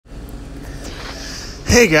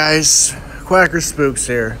Hey guys, Quacker Spooks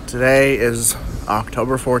here. Today is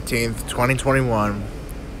October 14th, 2021,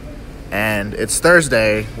 and it's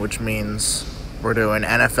Thursday, which means we're doing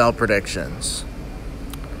NFL predictions.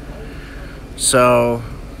 So,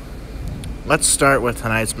 let's start with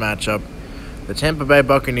tonight's matchup. The Tampa Bay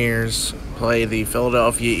Buccaneers play the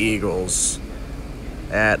Philadelphia Eagles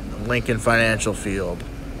at Lincoln Financial Field.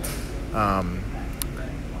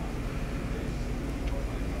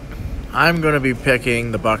 I'm going to be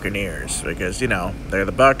picking the Buccaneers because, they're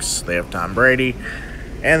the Bucs, they have Tom Brady,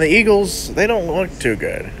 and the Eagles, they don't look too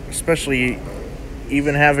good, especially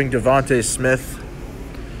even having Devontae Smith.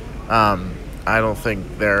 I don't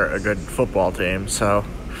think they're a good football team, so,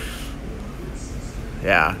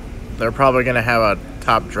 yeah, they're probably going to have a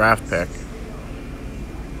top draft pick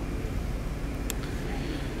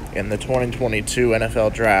in the 2022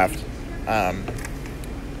 NFL Draft.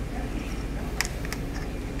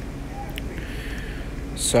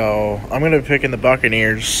 So, I'm going to be picking the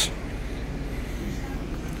Buccaneers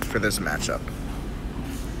for this matchup.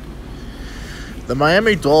 The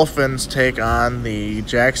Miami Dolphins take on the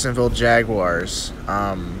Jacksonville Jaguars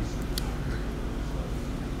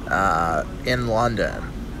in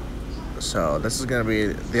London. So, this is going to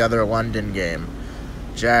be the other London game.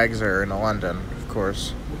 Jags are in London, of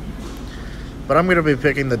course. But I'm going to be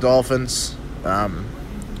picking the Dolphins.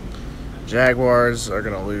 Jaguars are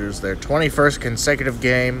going to lose their 21st consecutive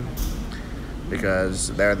game because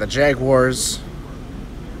they're the Jaguars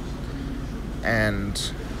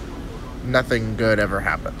and nothing good ever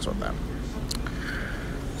happens with them.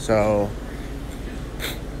 So,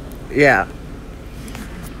 yeah.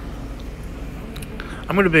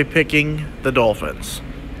 I'm going to be picking the Dolphins.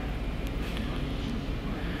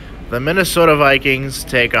 The Minnesota Vikings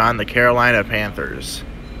take on the Carolina Panthers.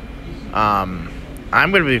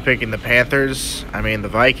 I'm going to be picking the Panthers. The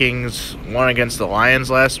Vikings won against the Lions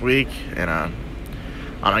last week on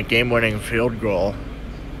a game-winning field goal.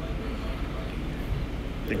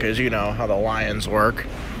 Because you know how the Lions work.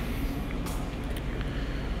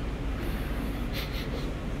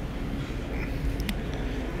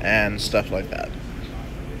 And stuff like that.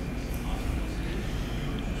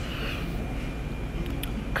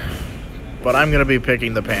 But I'm going to be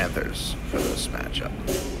picking the Panthers for this matchup.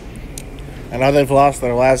 I know they've lost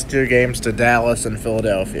their last two games to Dallas and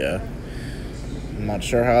Philadelphia. I'm not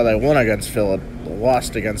sure how they won against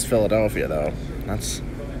lost against Philadelphia, though.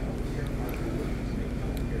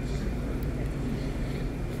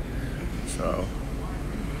 So,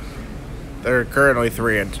 they're currently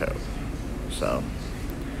 3-2. So,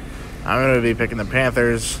 I'm going to be picking the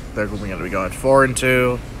Panthers. They're going to be going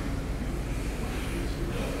 4-2.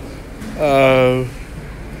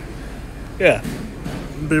 Yeah.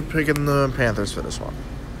 Be picking the Panthers for this one.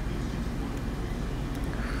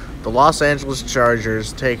 The Los Angeles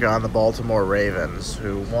Chargers take on the Baltimore Ravens,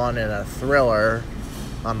 who won in a thriller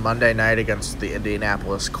on Monday night against the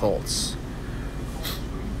Indianapolis Colts.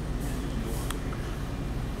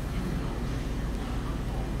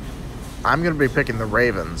 I'm going to be picking the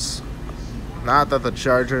Ravens. Not that the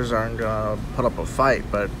Chargers aren't going to put up a fight,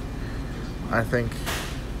 but I think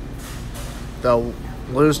they'll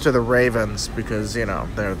lose to the Ravens because, they're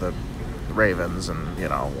the Ravens and,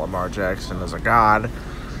 Lamar Jackson is a god.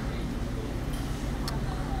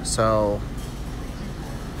 So,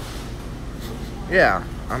 yeah,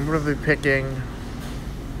 I'm going to be picking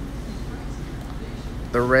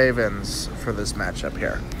the Ravens for this matchup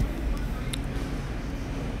here.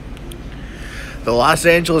 The Los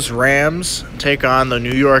Angeles Rams take on the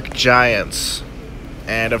New York Giants.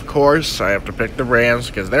 And, of course, I have to pick the Rams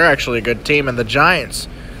because they're actually a good team. And the Giants,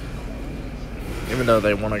 even though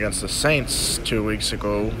they won against the Saints 2 weeks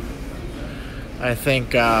ago, I think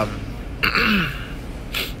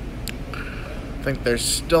they're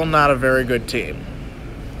still not a very good team.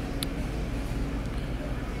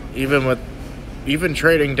 Even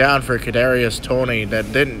trading down for Kadarius Toney,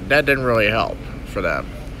 that didn't really help for them.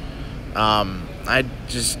 I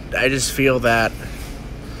just feel that,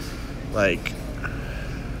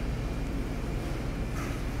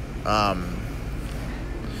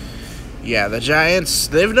 yeah, the Giants,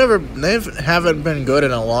 they haven't been good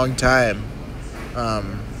in a long time.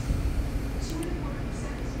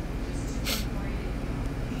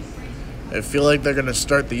 I feel like they're going to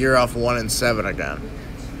start the year off 1-7 again.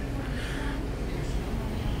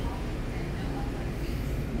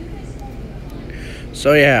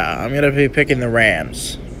 So yeah, I'm going to be picking the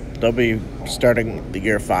Rams. They'll be starting the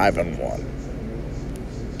year 5-1.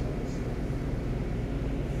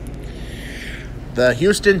 The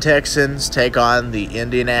Houston Texans take on the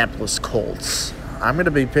Indianapolis Colts. I'm going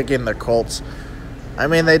to be picking the Colts. I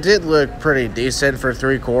mean, they did look pretty decent for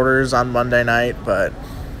 3 quarters on Monday night, but,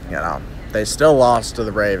 they still lost to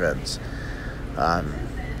the Ravens.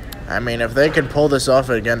 I mean, if they could pull this off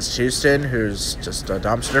against Houston, who's just a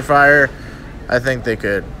dumpster fire, I think they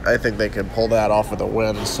could pull that off with a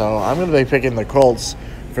win. So I'm going to be picking the Colts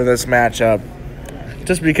for this matchup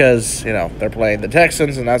just because, they're playing the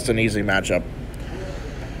Texans, and that's an easy matchup.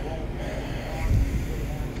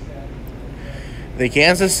 The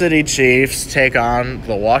Kansas City Chiefs take on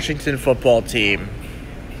the Washington football team.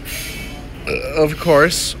 Of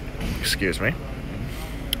course, excuse me.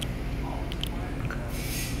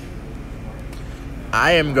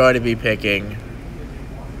 I am going to be picking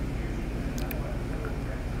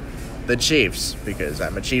the Chiefs because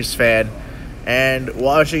I'm a Chiefs fan. And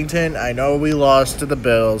Washington, I know we lost to the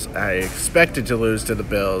Bills. I expected to lose to the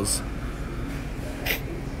Bills.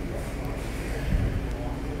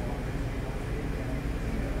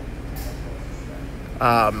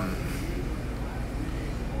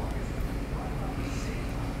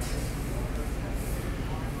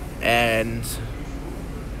 And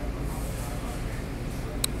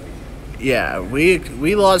yeah,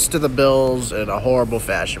 we lost to the Bills in a horrible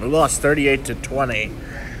fashion. We lost 38-20.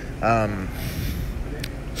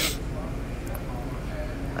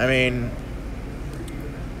 I mean,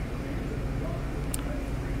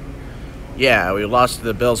 yeah, we lost to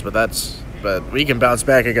the Bills, but we can bounce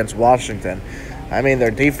back against Washington. I mean,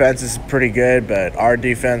 their defense is pretty good, but our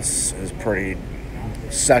defense is pretty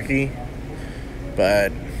sucky.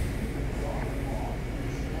 But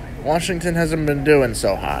Washington hasn't been doing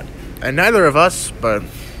so hot. And neither have us, but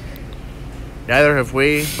neither have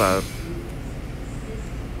we, but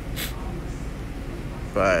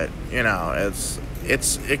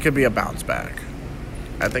it could be a bounce back.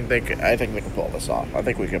 I think they can pull this off. I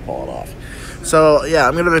think we can pull it off. So yeah,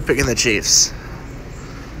 I'm gonna be picking the Chiefs.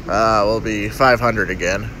 We'll be 500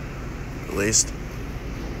 again, at least.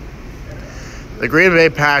 The Green Bay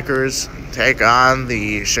Packers take on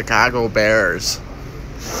the Chicago Bears.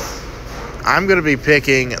 I'm going to be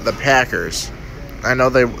picking the Packers. I know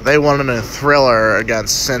they won in a thriller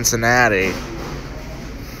against Cincinnati.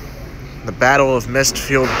 The battle of missed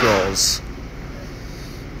field goals.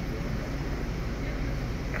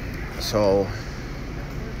 So,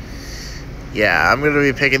 yeah, I'm going to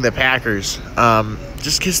be picking the Packers.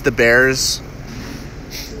 Just because the Bears,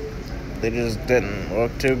 they just didn't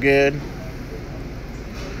look too good.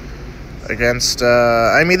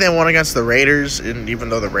 They won against the Raiders, and even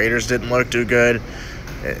though the Raiders didn't look too good,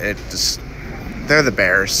 they're the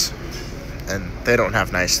Bears, and they don't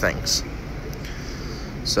have nice things.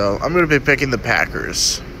 So I'm going to be picking the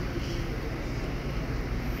Packers.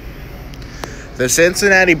 The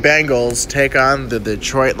Cincinnati Bengals take on the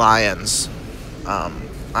Detroit Lions.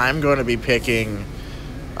 I'm going to be picking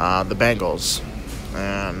the Bengals,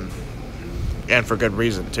 and for good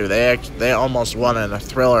reason, too. They almost won in a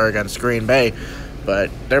thriller against Green Bay, but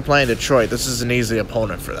they're playing Detroit. This is an easy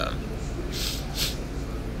opponent for them.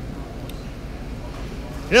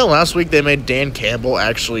 Last week they made Dan Campbell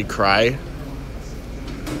actually cry.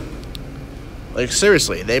 Like,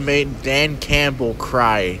 seriously, they made Dan Campbell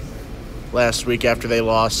cry last week after they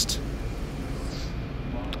lost.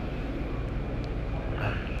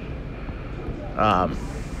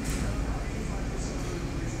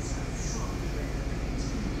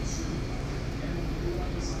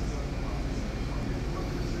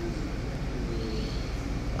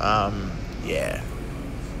 Yeah.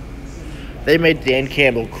 They made Dan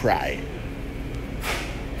Campbell cry.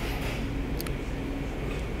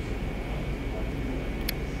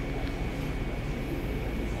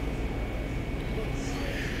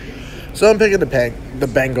 So I'm picking the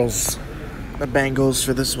Bengals. The Bengals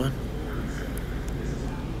for this one.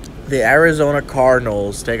 The Arizona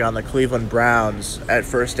Cardinals take on the Cleveland Browns at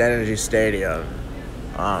First Energy Stadium.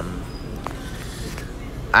 I'm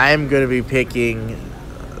going to be picking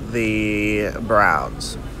the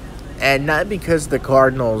Browns. And not because the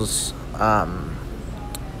Cardinals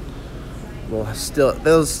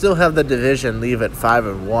they'll still have the division leave at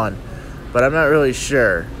 5-1, but I'm not really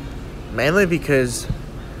sure. Mainly because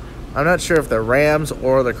I'm not sure if the Rams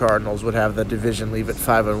or the Cardinals would have the division leave at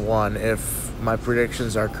 5-1 if my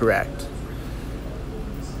predictions are correct.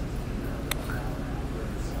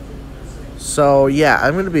 So yeah,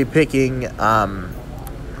 I'm going to be picking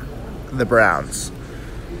the Browns.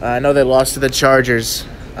 I know they lost to the Chargers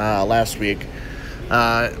last week.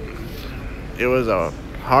 It was a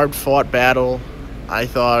hard-fought battle. I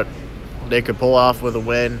thought they could pull off with a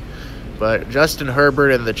win. But Justin Herbert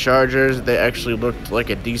and the Chargers, they actually looked like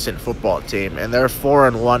a decent football team. And they're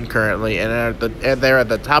 4-1 currently, and they're at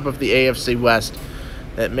the top of the AFC West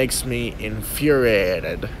that makes me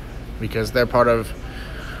infuriated because they're part of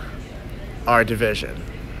our division.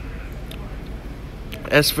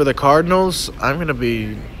 As for the Cardinals, I'm gonna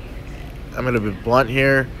be blunt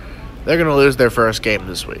here. They're gonna lose their first game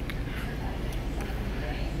this week.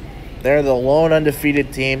 They're the lone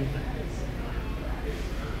undefeated team,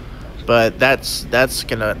 but that's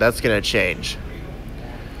gonna change.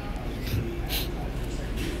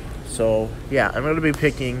 So yeah, I'm gonna be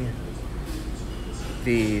picking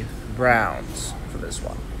the Browns for this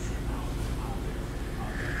one.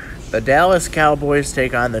 The Dallas Cowboys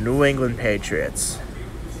take on the New England Patriots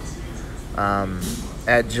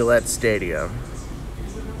at Gillette Stadium.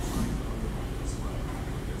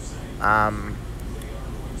 I'm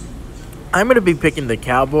going to be picking the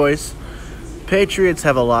Cowboys. Patriots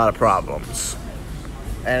have a lot of problems,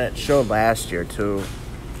 and it showed last year too.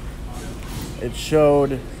 It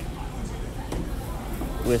showed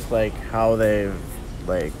with how they've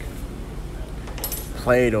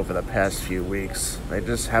played over the past few weeks. They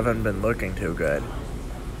just haven't been looking too good.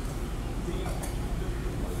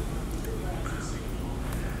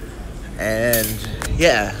 And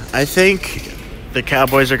yeah, I think the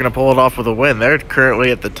Cowboys are going to pull it off with a win. They're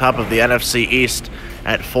currently at the top of the NFC East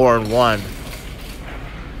at 4-1.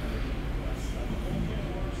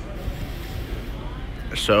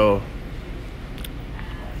 So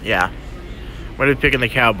yeah, I'm going to be picking the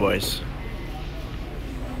Cowboys.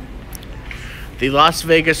 The Las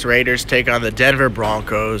Vegas Raiders take on the Denver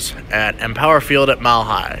Broncos at Empower Field at Mile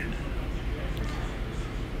High.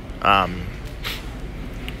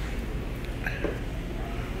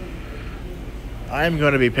 I'm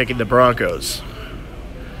going to be picking the Broncos.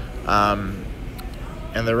 And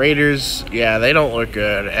the Raiders, yeah, they don't look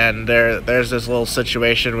good. And there's this little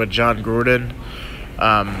situation with John Gruden.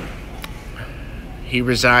 He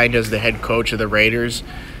resigned as the head coach of the Raiders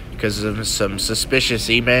because of some suspicious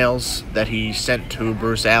emails that he sent to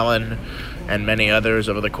Bruce Allen and many others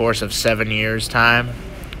over the course of 7 years' time.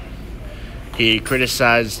 He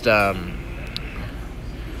criticized a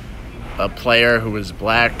player who was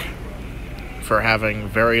black for having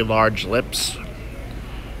very large lips.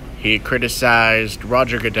 He criticized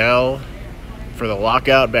Roger Goodell for the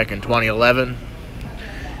lockout back in 2011.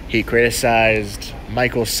 He criticized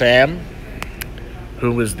Michael Sam,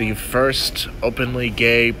 who was the first openly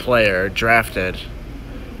gay player drafted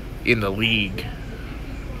in the league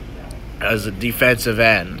as a defensive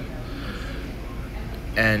end.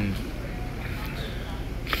 And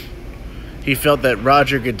he felt that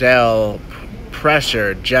Roger Goodell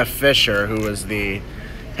pressured Jeff Fisher, who was the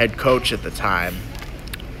head coach at the time,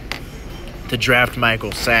 to draft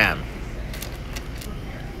Michael Sam.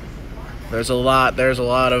 There's a lot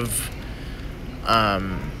of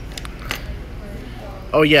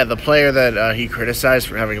oh yeah, the player that he criticized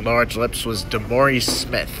for having large lips was DeMaurice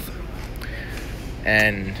Smith.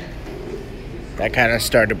 And that kind of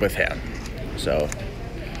started with him. So,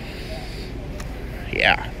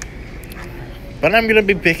 yeah. But I'm going to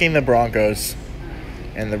be picking the Broncos.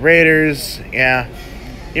 And the Raiders, yeah,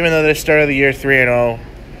 even though they started the year 3-0,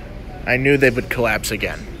 I knew they would collapse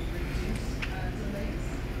again.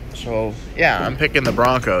 So, yeah, I'm picking the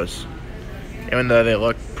Broncos. Even though they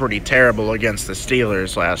looked pretty terrible against the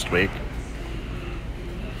Steelers last week.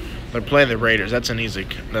 They're playing the Raiders. That's an easy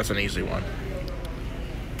one.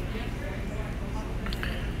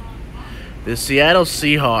 The Seattle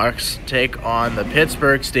Seahawks take on the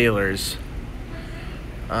Pittsburgh Steelers.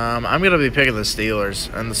 I'm going to be picking the Steelers.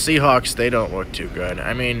 And the Seahawks, they don't look too good.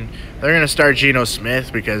 I mean, they're going to start Geno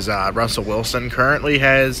Smith because Russell Wilson currently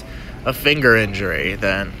has a finger injury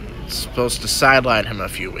that's supposed to sideline him a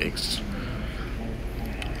few weeks.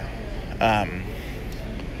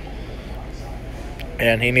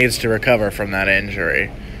 And he needs to recover from that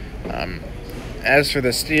injury. As for the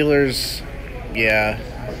Steelers, yeah,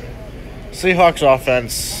 Seahawks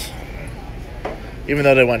offense, even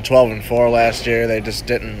though they went 12-4 last year, they just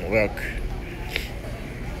didn't look.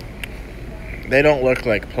 They don't look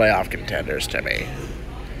like playoff contenders to me.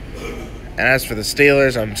 And as for the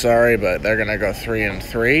Steelers, I'm sorry, but they're gonna go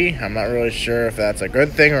 3-3. I'm not really sure if that's a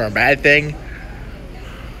good thing or a bad thing.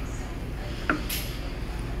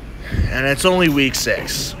 And it's only week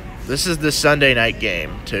 6. This is the Sunday night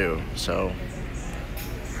game, too, so.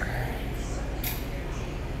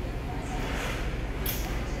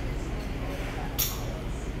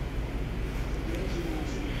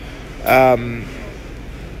 I'm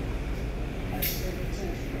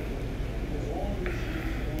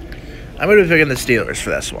going to be picking the Steelers for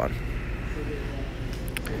this one.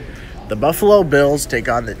 The Buffalo Bills take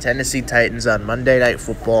on the Tennessee Titans on Monday Night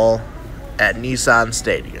Football at Nissan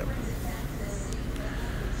Stadium.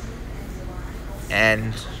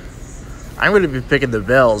 And I'm going to be picking the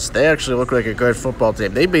Bills. They actually look like a good football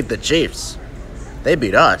team. They beat the Chiefs. They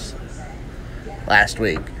beat us last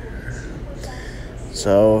week.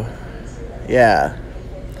 So, yeah.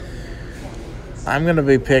 I'm going to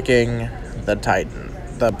be picking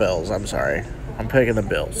the Bills. I'm sorry. I'm picking the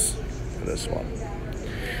Bills for this one.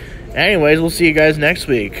 Anyways, we'll see you guys next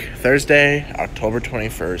week. Thursday, October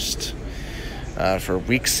 21st. For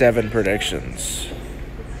Week 7 predictions.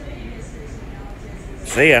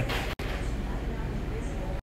 See ya.